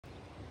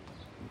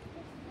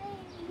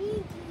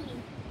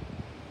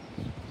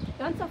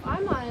Ganz auf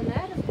einmal,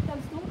 ne? Das wird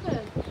ganz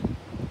dunkel.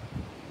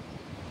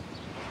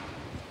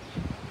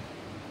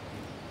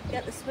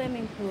 Get the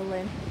swimming pool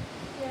in.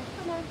 Yeah,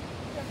 come on.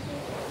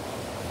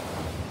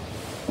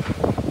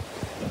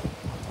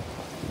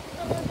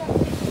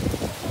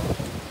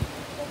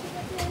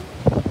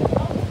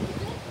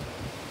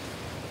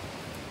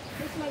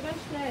 Müssen wir ganz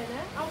schnell, ne?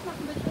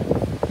 Aufmachen bitte.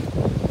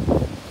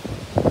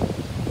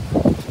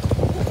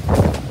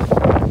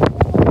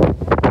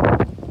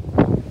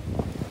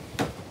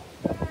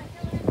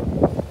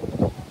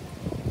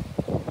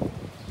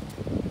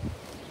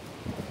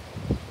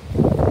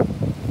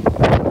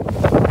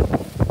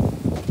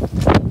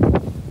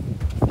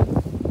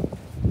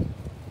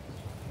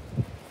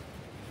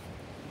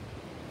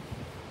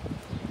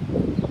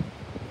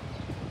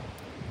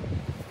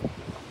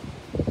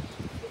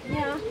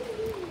 Yeah.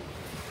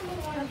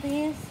 Nothing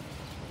is.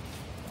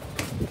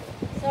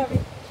 Sorry.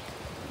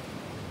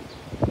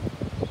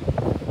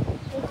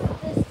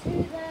 There's two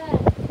there.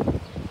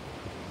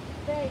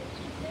 Babe,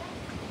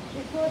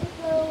 before they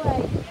go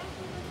away.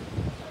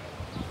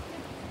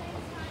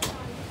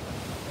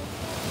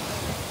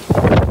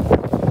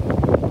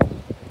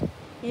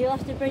 You'll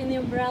have to bring the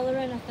umbrella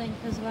in, I think,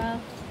 as well.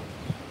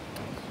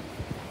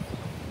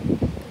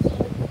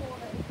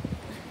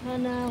 I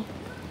know.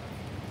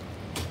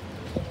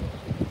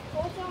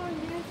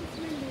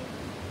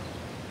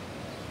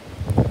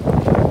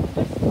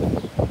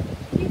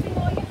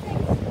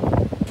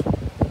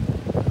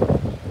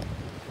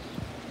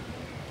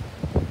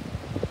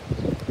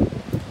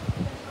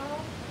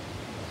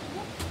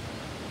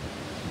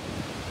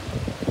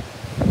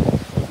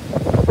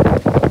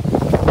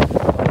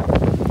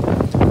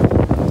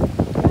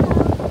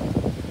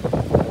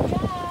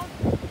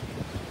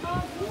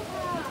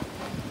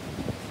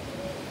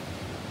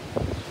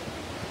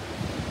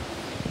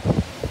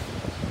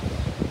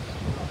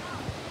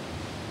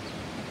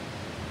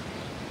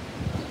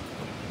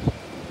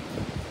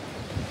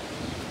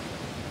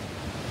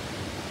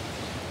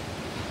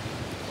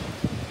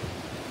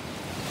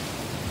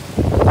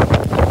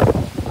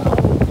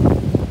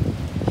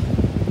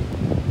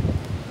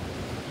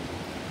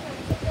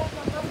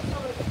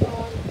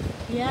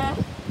 Yeah.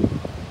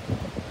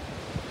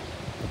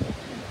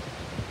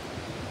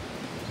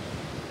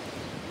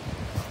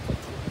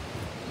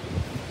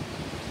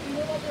 You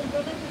know what, your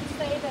brother can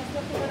say there's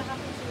nothing going to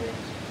happen to it.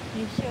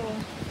 You sure?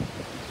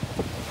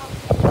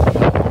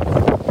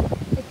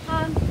 It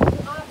can.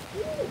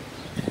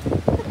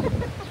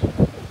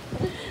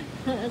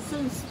 That's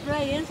some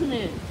spray, isn't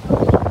it? Oh,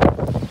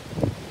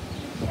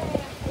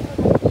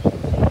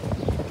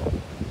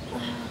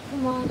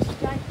 come on,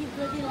 strike your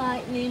bloody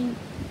lightning.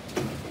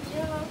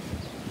 Yeah.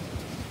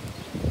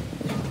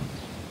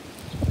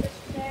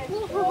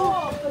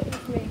 Oh,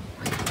 goodness me.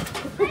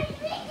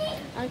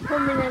 I'm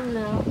coming in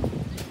now.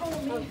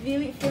 I'll view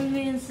it from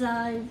the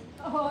inside.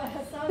 Oh,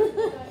 that sounds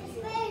good.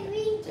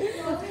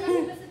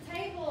 What's the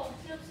table,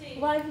 Silty?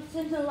 Why have you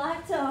turned the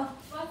light off?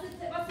 What's the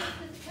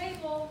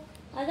table?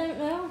 I don't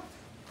know.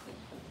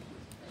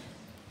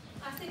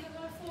 I think I'm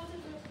going to sort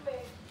it real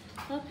quick.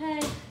 Okay.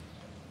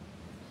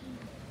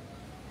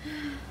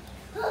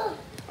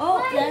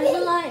 Oh, there's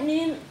the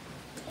lightning.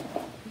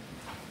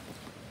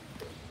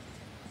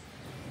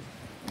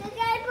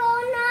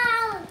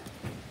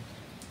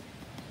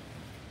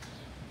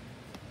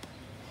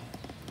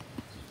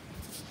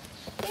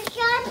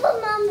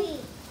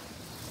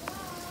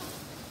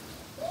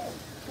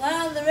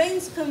 Wow, the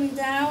rain's coming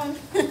down.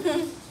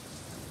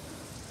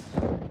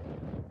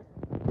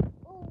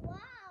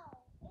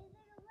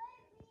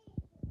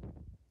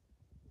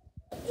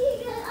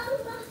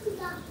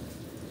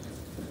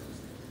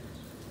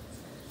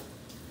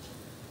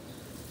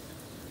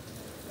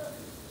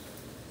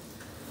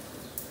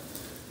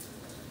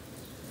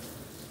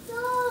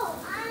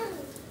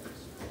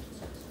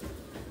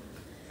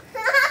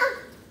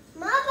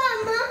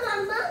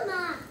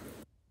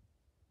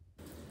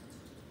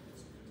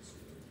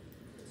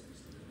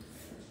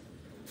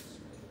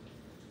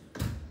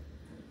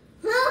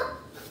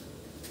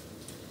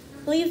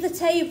 Leave the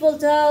table,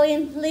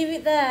 darling. Leave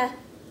it there.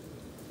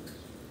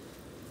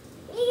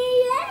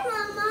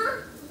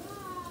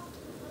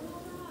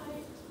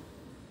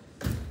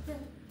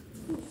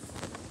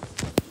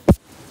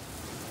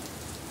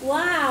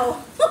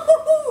 Wow.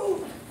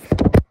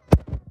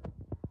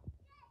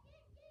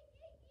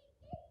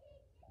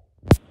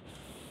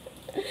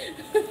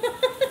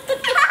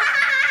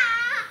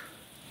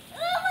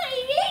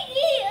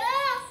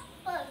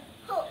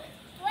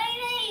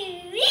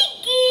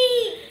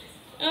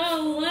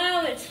 Oh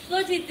wow, it's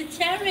flooded the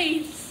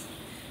cherries.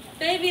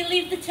 Baby,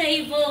 leave the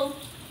table.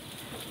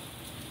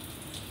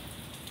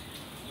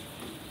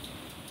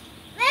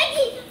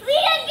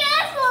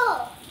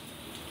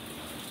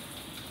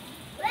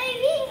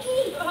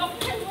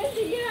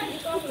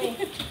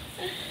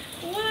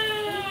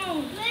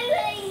 Wow.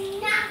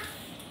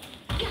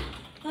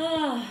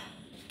 Oh.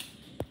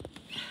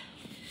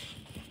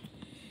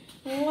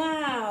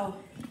 Wow.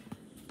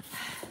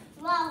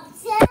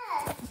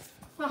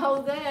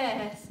 Oh,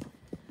 this.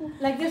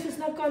 Like this is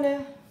not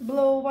gonna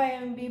blow away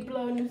and be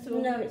blown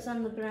through. No, it's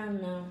on the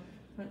ground now.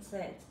 That's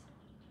it.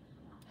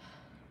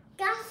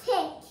 That's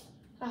it.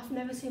 I've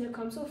never seen it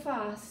come so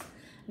fast.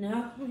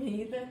 No,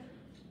 me either.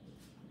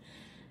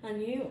 I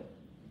knew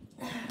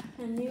I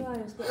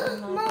was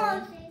getting my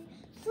Mom,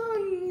 so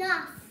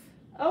nice.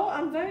 Oh,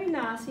 I'm very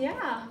nice,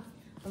 yeah.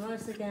 I'm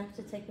honestly going to have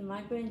to take a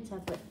migraine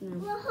tablet now.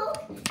 Well,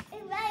 if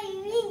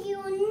I read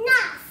you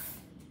nice.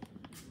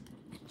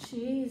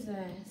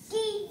 Jesus.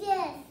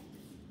 Jesus.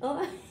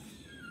 Oh,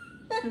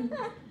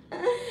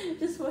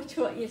 just watch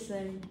what you're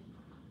saying.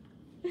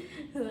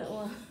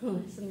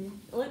 Listening.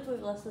 Look,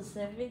 we've lost the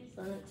service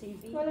on the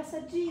TV. Well, I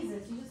said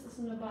Jesus. You just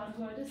listen to a bad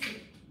word, isn't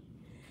it?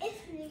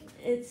 It's me.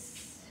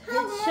 It's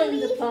Hug, shunned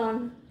Mommy.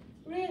 upon.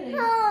 Really?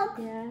 Hug.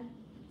 Yeah.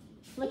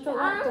 Look It's at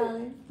what, on.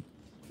 darling.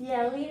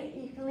 Yeah,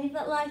 you can leave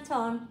that light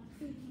on.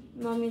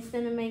 Mommy's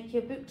going to make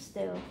your boop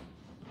still.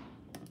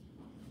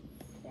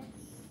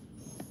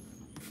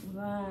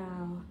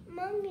 Wow.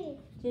 Mommy.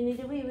 Do you need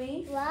a wee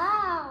wee?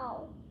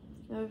 Wow.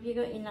 Or have you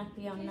got your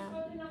nappy on He's now?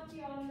 got the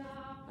nappy on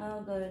now.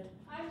 Oh, good.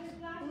 I was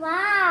glad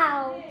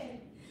Wow. he did.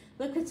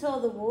 Look at all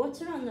the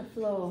water on the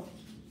floor.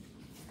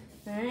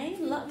 Hey,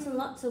 lots and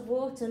lots of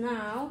water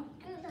now.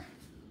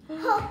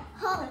 Hug,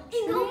 hug.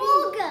 In the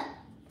water.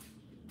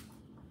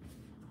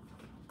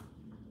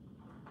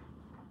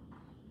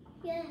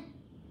 Yeah.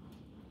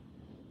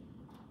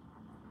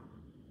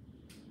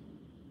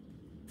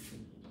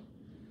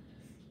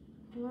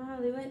 Wow,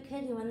 they weren't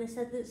kidding when they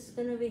said it's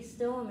going to be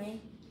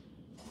stormy.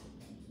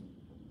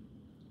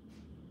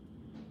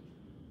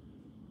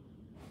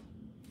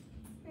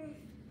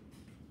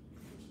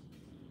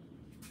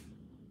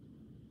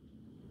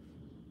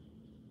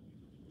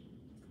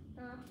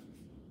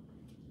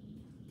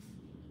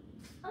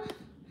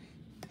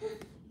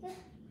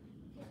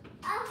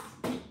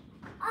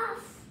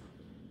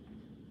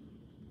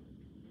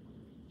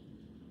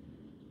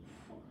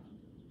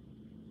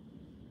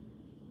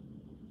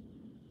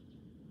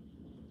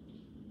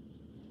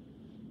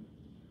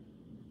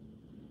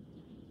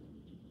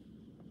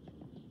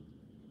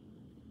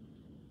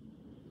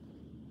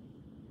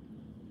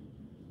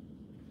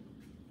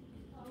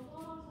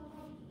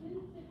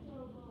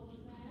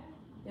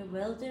 It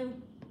will do.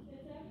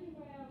 It's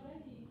everywhere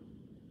already.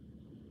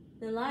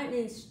 The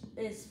lightning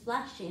is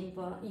flashing,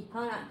 but you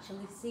can't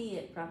actually see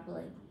it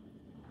properly.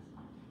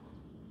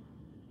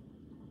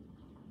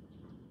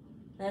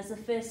 There's the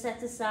first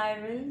set of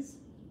sirens.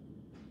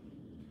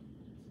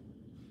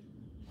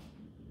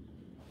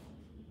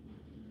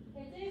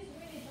 It is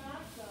really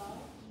bad though.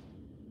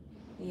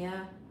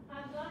 Yeah.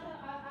 I'm glad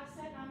I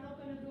said I'm not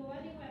going to go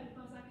anywhere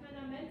because I kind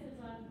of meant it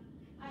on.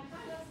 I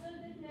kind of still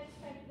didn't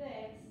expect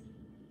this.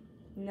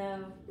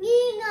 No.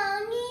 Nina.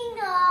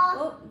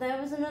 Oh, there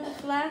was another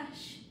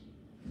flash.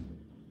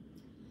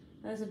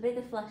 There was a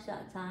bigger flash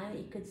that time.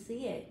 You could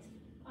see it.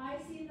 I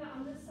seen that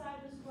on this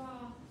side as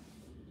well.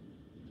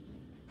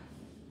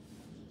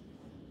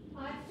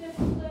 I'm just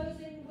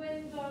closing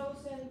windows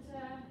and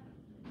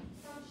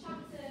some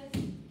shutters.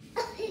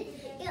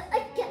 The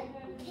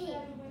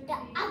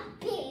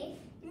uppy.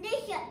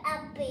 This is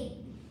uppy.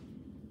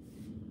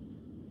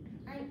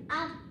 And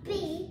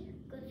uppy.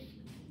 Because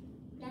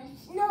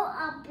there's no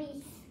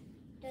uppies.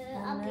 The I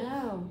uppies.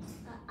 know.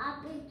 The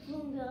uppies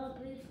and the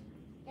uppies.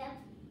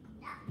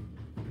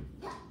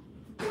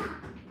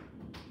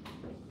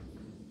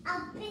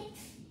 Uppies.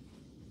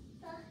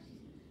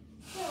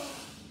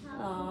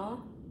 Aw.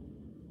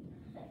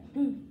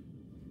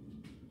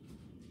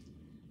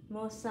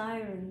 More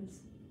sirens.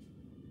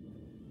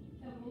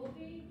 There will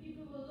be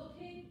people were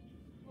looking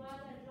while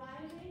they're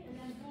driving and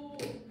then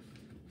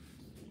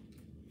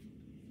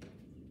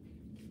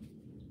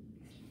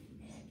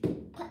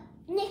boom.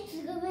 Next to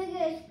the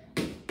biggest.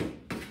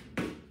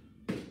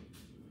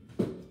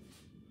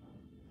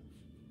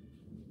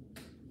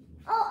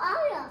 Oh,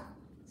 Aria.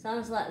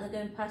 Sounds like they're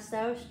going past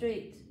our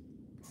street.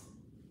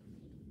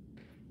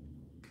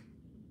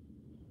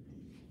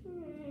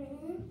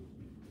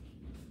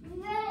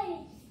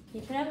 Rain.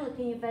 You can have a look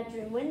in your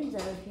bedroom window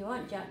if you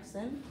want,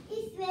 Jackson.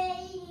 It's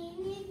raining,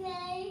 it's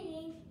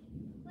raining.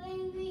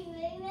 Rain, rain,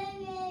 rain,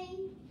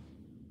 rain,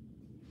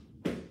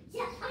 rain.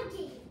 Yes, I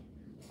did.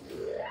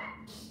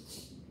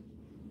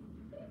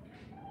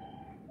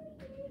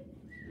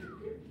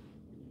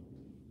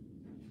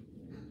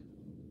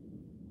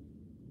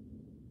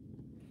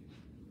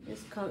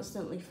 It's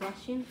constantly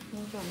flashing.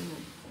 Hold on a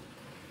minute.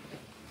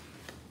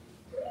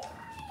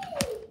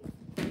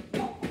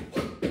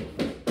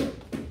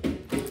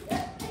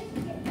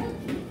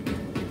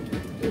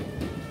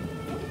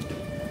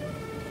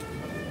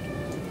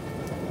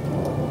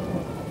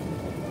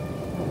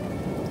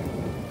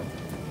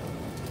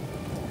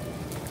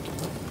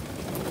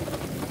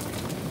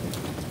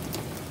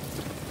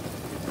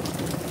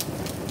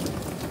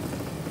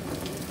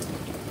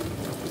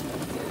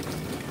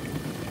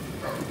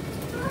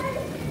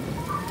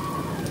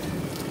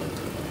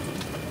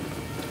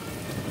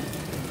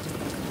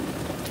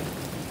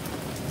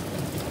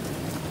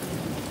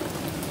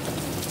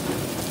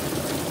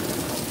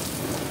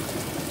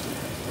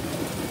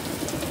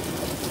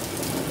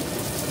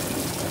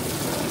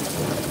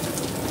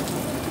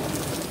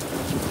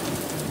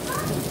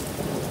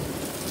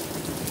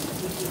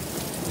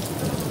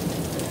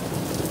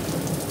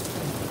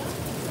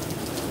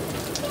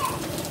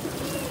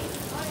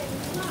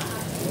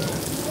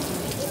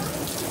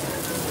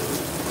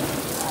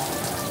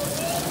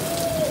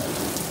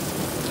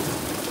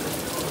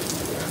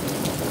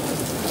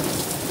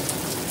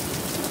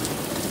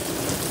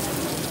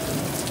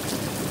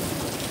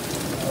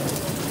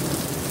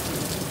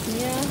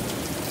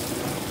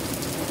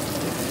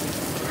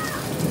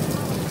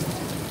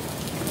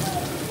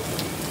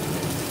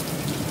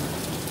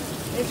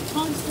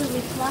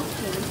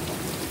 flashing.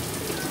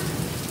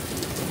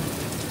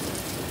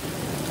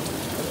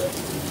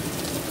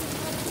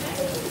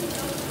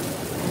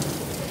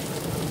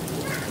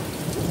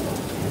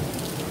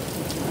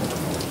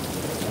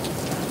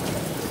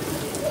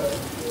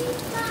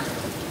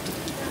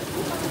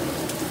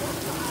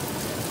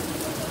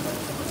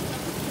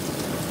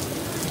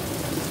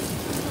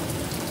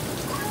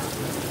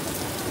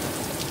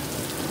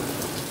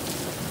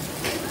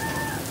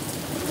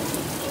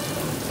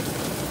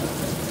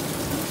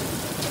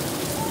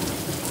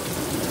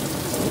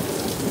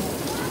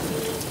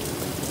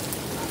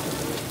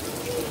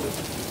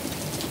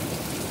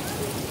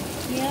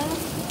 Yeah.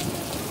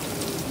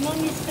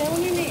 Mum is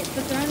filming it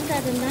for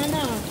Grandad and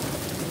Nana.